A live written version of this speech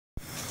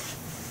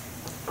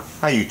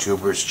Hi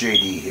YouTubers,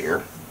 JD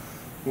here.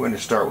 We're going to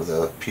start with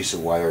a piece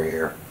of wire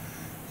here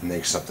and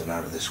make something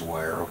out of this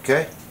wire,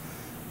 okay?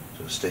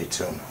 So stay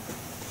tuned.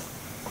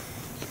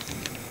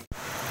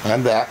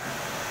 I'm back.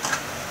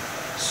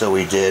 So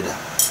we did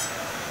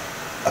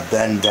a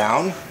bend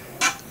down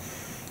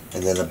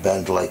and then a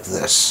bend like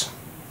this,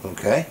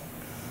 okay?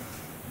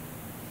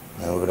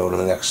 Now we're going to go to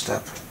the next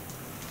step.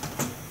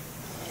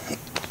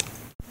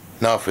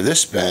 Now for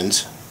this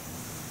bend,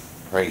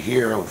 right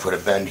here, we put a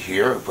bend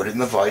here, we put it in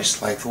the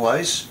vise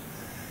lengthwise,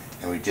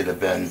 and we did a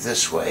bend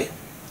this way,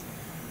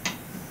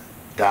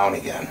 down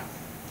again,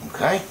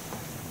 okay?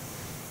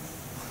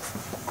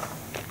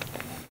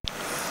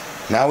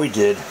 Now we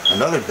did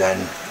another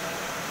bend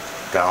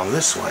down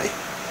this way,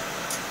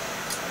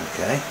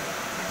 okay,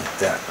 like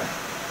that.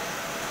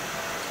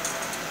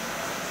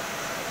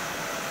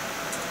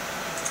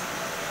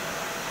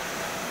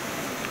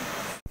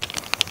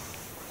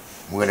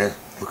 We're going to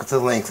look at the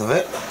length of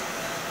it.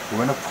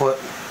 We're going to put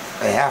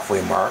a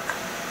halfway mark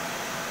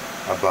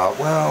about,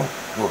 well,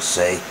 we'll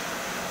say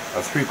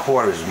a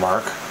 3/4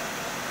 mark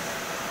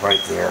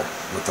right there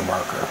with the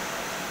marker.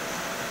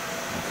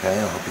 Okay,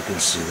 I hope you can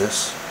see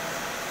this.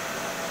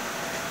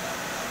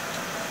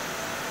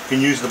 You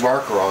can use the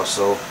marker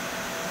also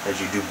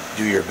as you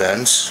do your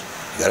bends.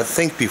 You got to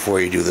think before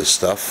you do this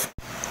stuff.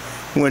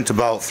 We went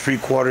about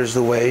 3/4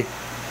 the way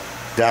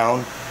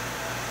down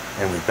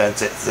and we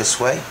bent it this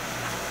way.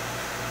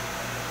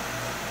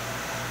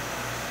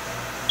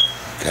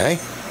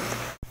 Okay,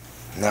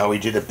 now we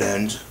did a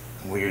bend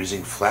and we're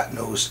using flat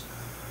nose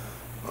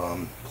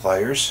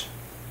pliers.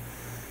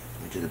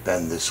 We did a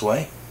bend this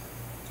way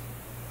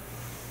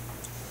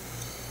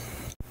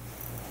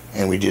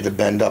and we did a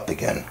bend up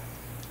again.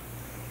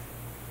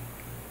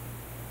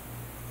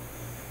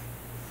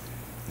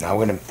 Now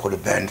we're going to put a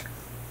bend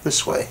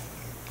this way.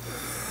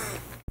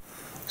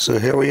 So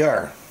here we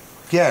are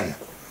again.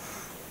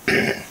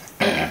 Can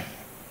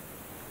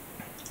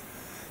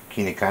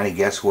you kind of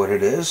guess what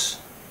it is?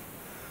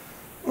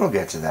 We'll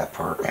get to that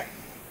part.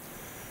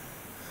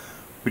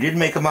 We did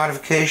make a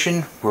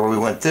modification where we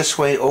went this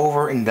way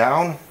over and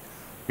down.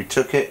 We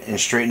took it and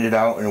straightened it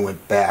out and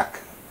went back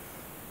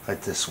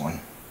like this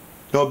one.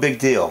 No big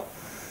deal,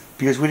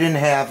 because we didn't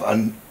have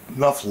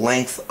enough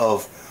length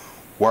of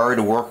wire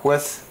to work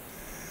with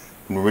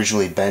when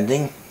originally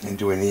bending and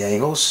doing the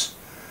angles.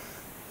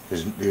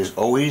 There's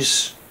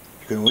always,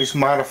 you can always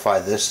modify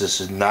this.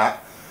 This is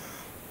not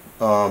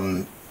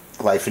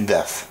life and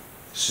death.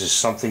 This is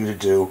something to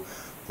do.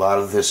 A lot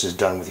of this is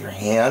done with your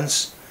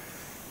hands,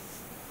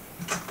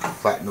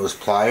 flat nose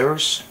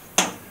pliers,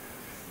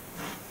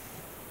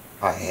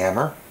 a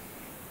hammer,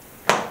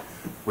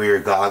 wear your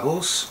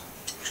goggles,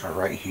 which are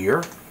right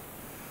here,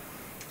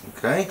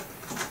 okay,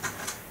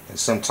 and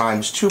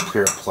sometimes 2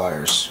 pair of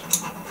pliers,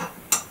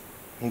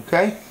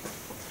 okay.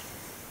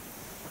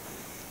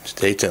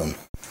 Stay tuned.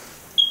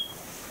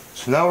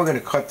 So now we're going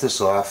to cut this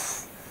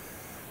off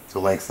the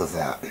length of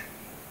that,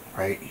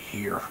 right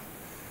here,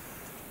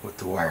 with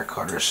the wire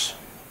cutters.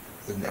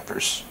 The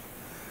nippers.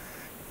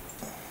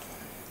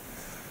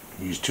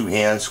 Use 2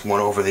 hands, one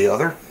over the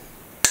other.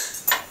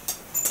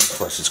 Of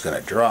course, it's going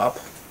to drop.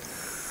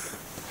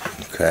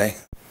 Okay.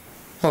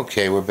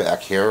 Okay, we're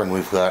back here, and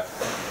we've got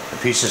a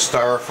piece of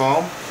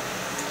styrofoam,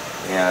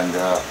 and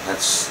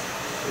that's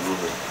the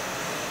little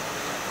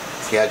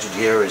gadget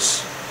here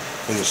is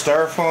in the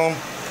styrofoam.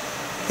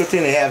 Good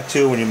thing to have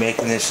too when you're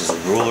making this is a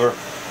ruler.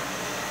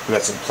 We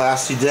got some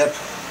plasti dip.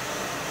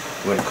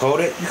 We're going to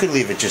coat it. You can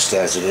leave it just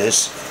as it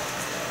is.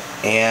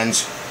 And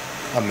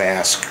a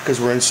mask, because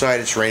we're inside,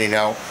 it's raining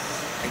out.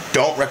 I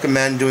don't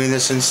recommend doing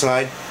this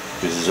inside.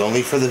 This is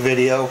only for the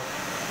video,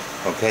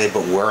 okay,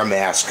 but wear a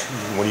mask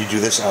when you do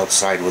this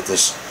outside with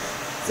this,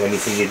 with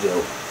anything you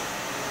do.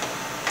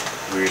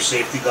 Wear your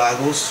safety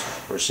goggles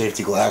or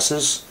safety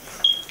glasses.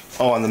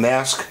 Oh, and the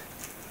mask,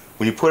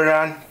 when you put it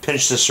on,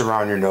 pinch this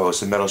around your nose,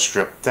 the metal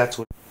strip. That's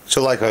what.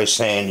 So like I was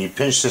saying, you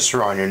pinch this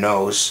around your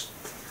nose,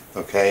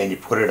 okay, and you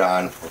put it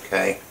on,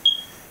 okay,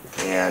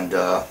 and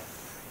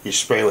you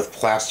spray with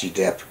plasti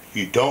dip.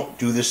 You don't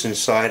do this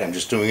inside. I'm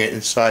just doing it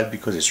inside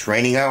because it's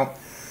raining out.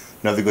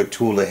 Another good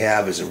tool to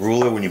have is a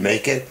ruler when you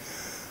make it.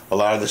 A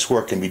lot of this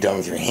work can be done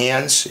with your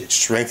hands. It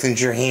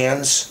strengthens your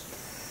hands.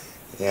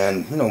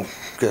 And, you know,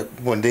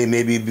 one day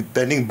maybe be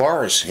bending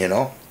bars, you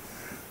know.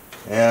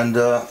 And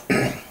there's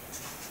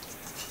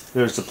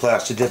the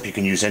plasti dip. You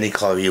can use any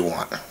color you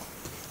want.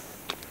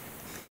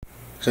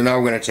 So now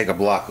we're going to take a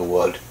block of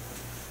wood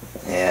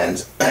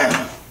and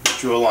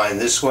draw a line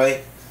this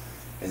way,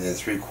 and then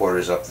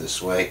 3/4 up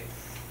this way.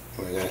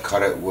 We're going to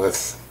cut it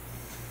with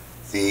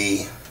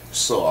the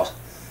saw,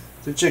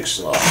 the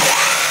jigsaw.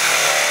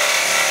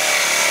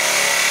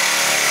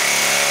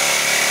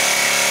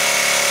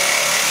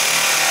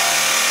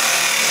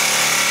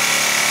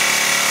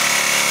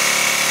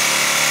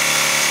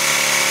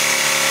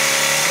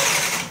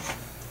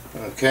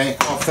 Okay,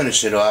 I'll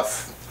finish it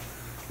off.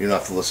 You don't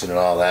have to listen to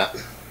all that.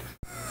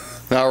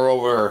 Now we're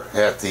over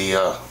at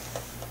the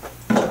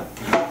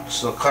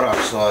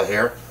cutoff saw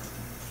here.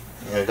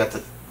 And I got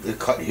the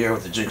cut here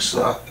with the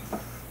jigsaw.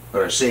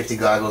 Put our safety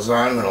goggles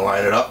on. I'm going to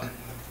line it up.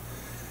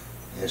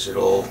 There's an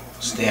old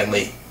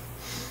Stanley,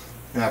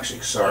 actually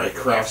sorry,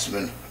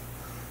 Craftsman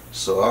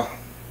saw.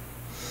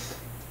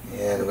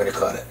 And I'm going to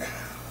cut it.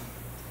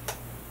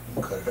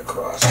 Cut it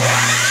across.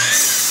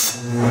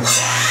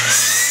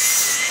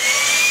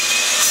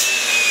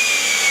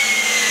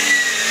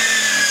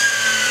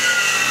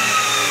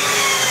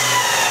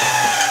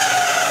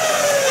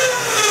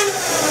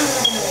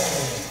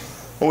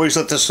 Always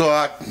let the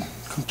saw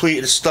complete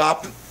its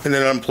stop and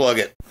then unplug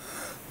it.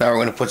 Now we're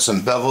going to put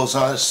some bevels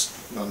on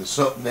this, on the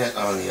soap bit,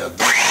 on the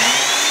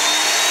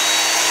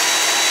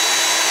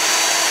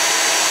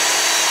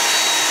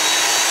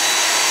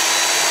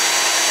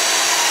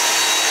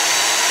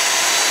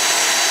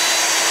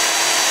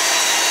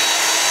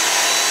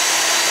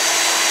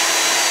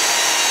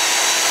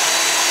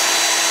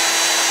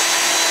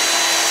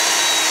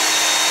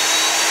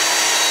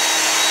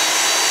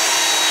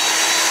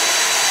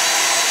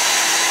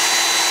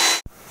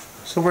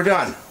So we're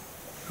done.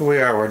 Here we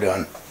are, we're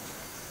done.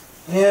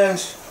 And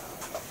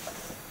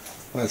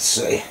let's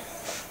see.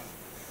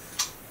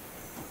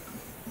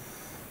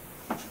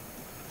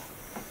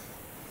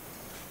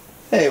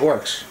 Hey, it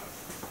works.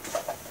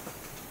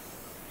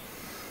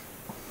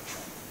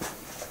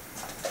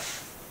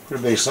 Put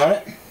a base on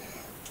it.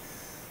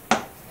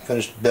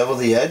 Finished bevel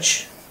the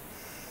edge,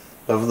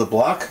 bevel the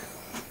block,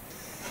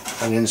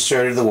 and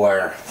inserted the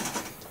wire.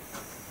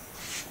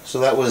 So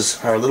that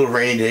was our little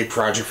rainy day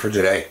project for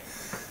today.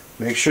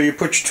 Make sure you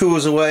put your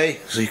tools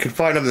away so you can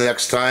find them the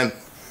next time.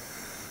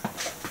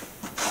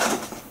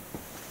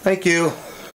 Thank you.